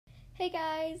Hey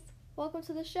guys, welcome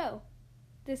to the show.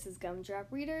 This is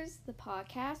Gumdrop Readers, the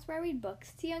podcast where I read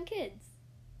books to young kids.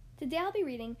 Today I'll be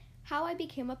reading How I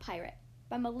Became a Pirate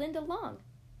by Melinda Long.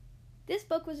 This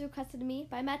book was requested to me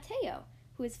by Mateo,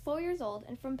 who is 4 years old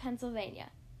and from Pennsylvania.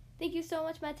 Thank you so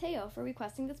much, Mateo, for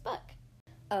requesting this book.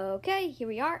 Okay, here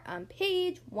we are on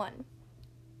page 1.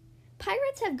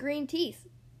 Pirates have green teeth,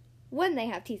 when they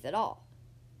have teeth at all.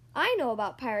 I know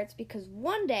about pirates because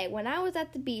one day when I was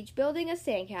at the beach building a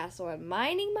sandcastle and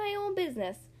minding my own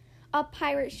business, a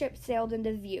pirate ship sailed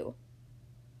into view.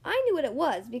 I knew what it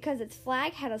was because its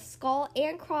flag had a skull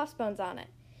and crossbones on it,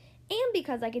 and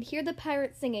because I could hear the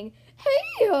pirates singing,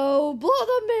 "Hey-yo, blow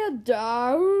the man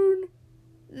down."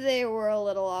 They were a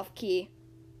little off-key.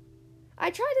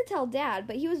 I tried to tell Dad,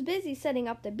 but he was busy setting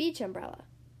up the beach umbrella.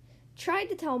 Tried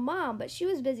to tell Mom, but she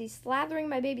was busy slathering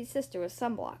my baby sister with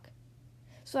sunblock.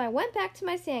 So I went back to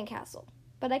my sandcastle,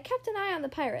 but I kept an eye on the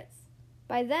pirates.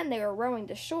 By then they were rowing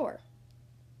to shore.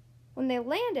 When they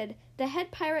landed, the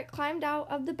head pirate climbed out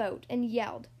of the boat and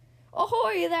yelled,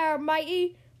 "Ahoy there,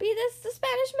 matey! Be this the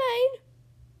Spanish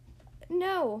Main?"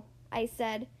 "No," I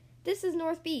said. "This is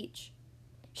North Beach."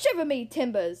 "Shiver me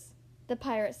timbers," the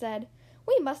pirate said.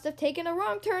 "We must have taken a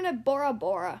wrong turn at Bora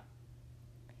Bora."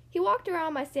 He walked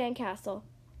around my sandcastle.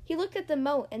 He looked at the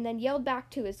moat and then yelled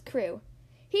back to his crew.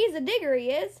 "He's a digger,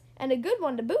 he is, and a good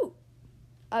one to boot."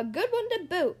 "A good one to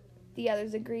boot," the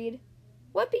others agreed.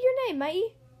 "What be your name,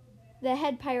 matey?" the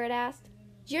head pirate asked.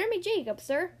 "Jeremy Jacob,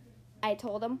 sir," I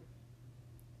told him.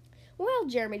 "Well,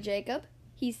 Jeremy Jacob,"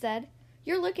 he said,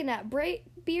 "you're looking at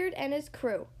Braidbeard and his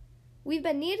crew. We've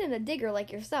been needing a digger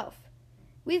like yourself.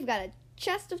 We've got a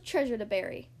chest of treasure to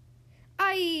bury."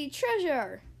 "Aye,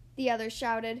 treasure!" the others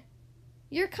shouted.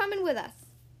 "You're coming with us,"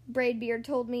 Braidbeard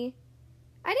told me.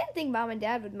 I didn't think Mom and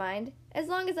Dad would mind, as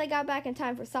long as I got back in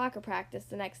time for soccer practice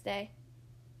the next day.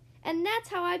 And that's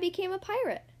how I became a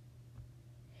pirate.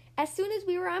 As soon as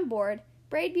we were on board,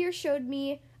 Braidbeard showed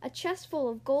me a chest full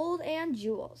of gold and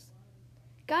jewels.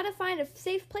 "Gotta find a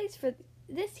safe place for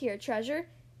this here treasure.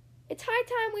 It's high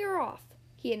time we were off,"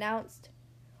 he announced.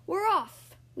 "We're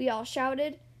off," we all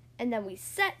shouted, and then we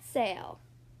set sail.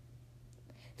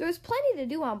 There was plenty to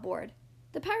do on board.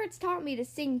 The pirates taught me to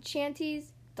sing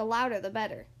chanties, the louder the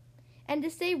better, and to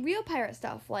say real pirate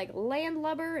stuff like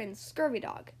landlubber and scurvy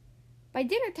dog. By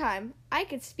dinner time, I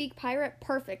could speak pirate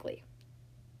perfectly.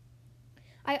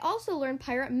 I also learned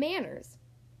pirate manners.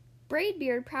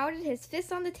 Braidbeard pounded his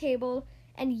fist on the table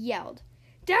and yelled,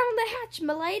 "Down the hatch,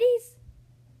 my ladies!"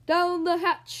 "Down the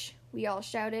hatch!" we all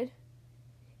shouted.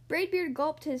 Braidbeard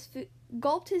gulped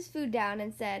his food down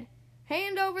and said,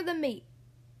 "Hand over the meat."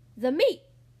 "The meat!"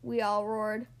 we all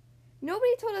roared.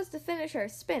 Nobody told us to finish our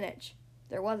spinach,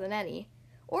 there wasn't any,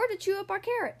 or to chew up our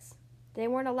carrots. They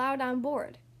weren't allowed on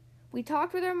board. We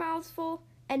talked with our mouths full,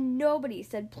 and nobody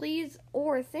said please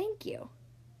or thank you.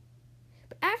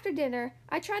 But after dinner,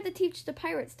 I tried to teach the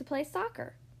pirates to play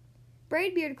soccer.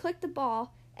 Braidbeard clicked the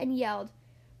ball and yelled,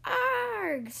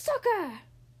 "Arg, soccer!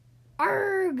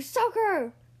 Arg,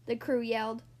 soccer!" the crew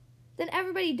yelled. Then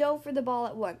everybody dove for the ball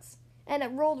at once, and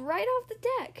it rolled right off the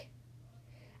deck.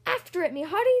 "After it, me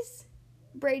hearties!"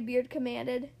 Braidbeard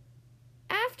commanded.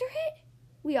 "After it?"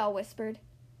 we all whispered.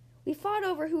 We fought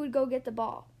over who would go get the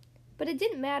ball, but it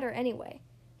didn't matter anyway,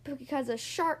 because a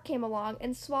shark came along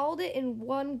and swallowed it in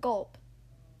one gulp.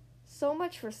 So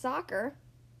much for soccer.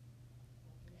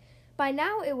 By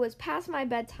now it was past my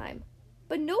bedtime,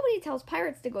 but nobody tells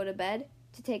pirates to go to bed,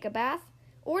 to take a bath,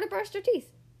 or to brush their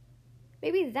teeth.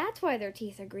 Maybe that's why their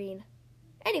teeth are green.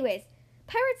 Anyways,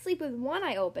 pirates sleep with one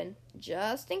eye open,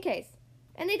 just in case.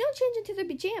 And they don't change into their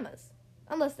pajamas,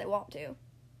 unless they want to.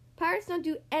 Pirates don't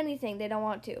do anything they don't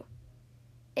want to,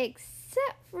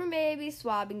 except for maybe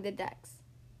swabbing the decks.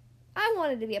 I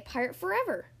wanted to be a pirate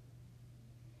forever.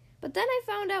 But then I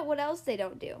found out what else they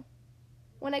don't do.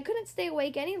 When I couldn't stay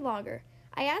awake any longer,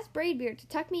 I asked Braidbeard to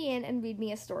tuck me in and read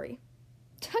me a story.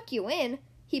 "Tuck you in?"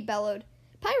 he bellowed.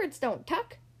 "Pirates don't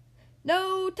tuck."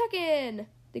 "No tuckin'!"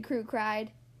 the crew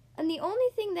cried. And the only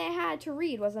thing they had to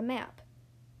read was a map.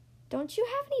 "Don't you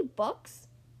have any books?"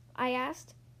 I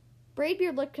asked.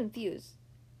 Braidbeard looked confused.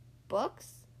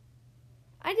 "Books?"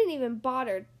 I didn't even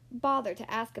bother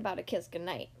to ask about A Kiss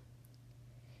Goodnight.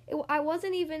 It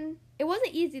wasn't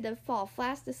easy to fall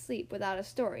fast asleep without a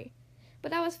story,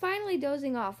 but I was finally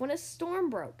dozing off when a storm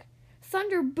broke.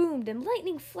 Thunder boomed and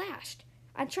lightning flashed.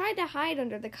 I tried to hide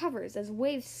under the covers as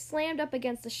waves slammed up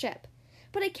against the ship,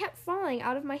 but I kept falling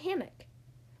out of my hammock.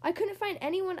 I couldn't find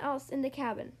anyone else in the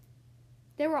cabin.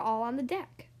 They were all on the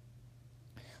deck.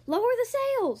 "Lower the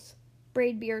sails!"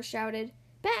 Braidbeard shouted.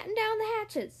 "Batten down the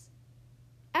hatches!"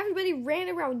 Everybody ran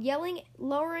around yelling,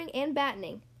 lowering, and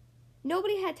battening.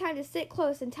 Nobody had time to sit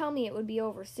close and tell me it would be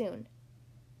over soon.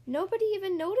 Nobody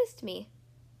even noticed me.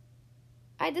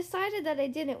 I decided that I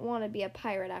didn't want to be a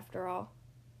pirate after all.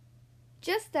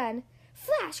 Just then,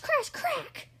 flash, crash,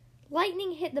 crack!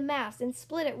 Lightning hit the mast and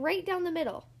split it right down the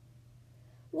middle.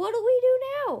 "What do we do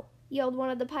now?" yelled one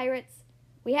of the pirates.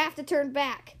 "We have to turn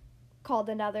back," called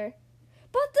another.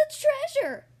 "But the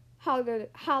treasure!"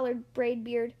 hollered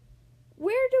Braidbeard.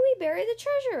 "Where do we bury the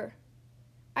treasure?"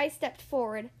 I stepped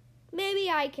forward. "Maybe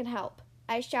I can help,"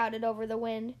 I shouted over the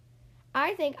wind.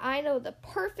 "I think I know the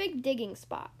perfect digging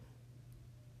spot."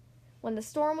 When the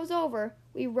storm was over,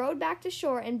 we rowed back to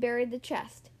shore and buried the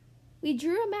chest. We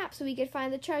drew a map so we could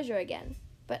find the treasure again,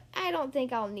 but I don't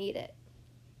think I'll need it,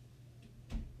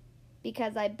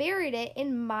 because I buried it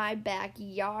in my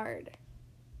backyard.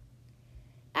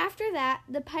 After that,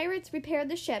 the pirates repaired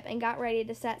the ship and got ready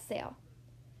to set sail.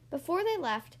 Before they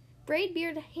left,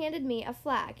 Braidbeard handed me a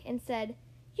flag and said,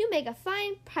 "You make a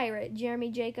fine pirate,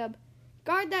 Jeremy Jacob.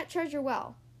 Guard that treasure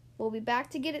well. We'll be back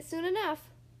to get it soon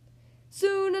enough."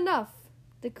 "Soon enough,"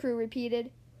 the crew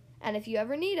repeated. "And if you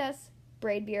ever need us,"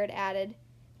 Braidbeard added,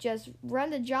 "just run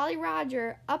to Jolly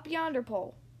Roger up yonder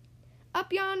pole."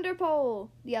 "Up yonder pole,"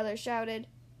 the others shouted.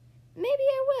 "Maybe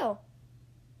I will,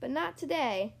 but not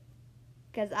today,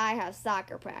 'cause I have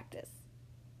soccer practice."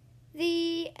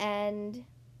 The end.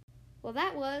 Well,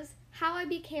 that was How I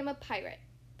Became a Pirate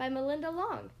by Melinda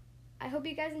Long. I hope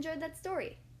you guys enjoyed that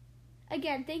story.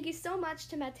 Again, thank you so much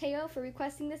to Mateo for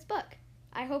requesting this book.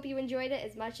 I hope you enjoyed it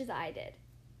as much as I did.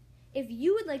 If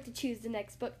you would like to choose the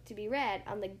next book to be read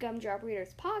on the Gumdrop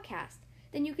Readers podcast,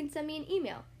 then you can send me an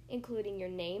email, including your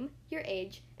name, your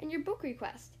age, and your book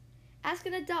request. Ask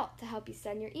an adult to help you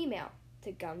send your email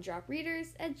to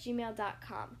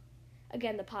gumdropreaders@gmail.com.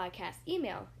 Again, the podcast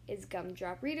email is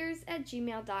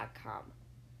gumdropreaders@gmail.com.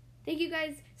 Thank you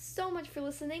guys so much for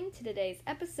listening to today's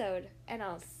episode, and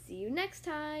I'll see you next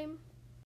time.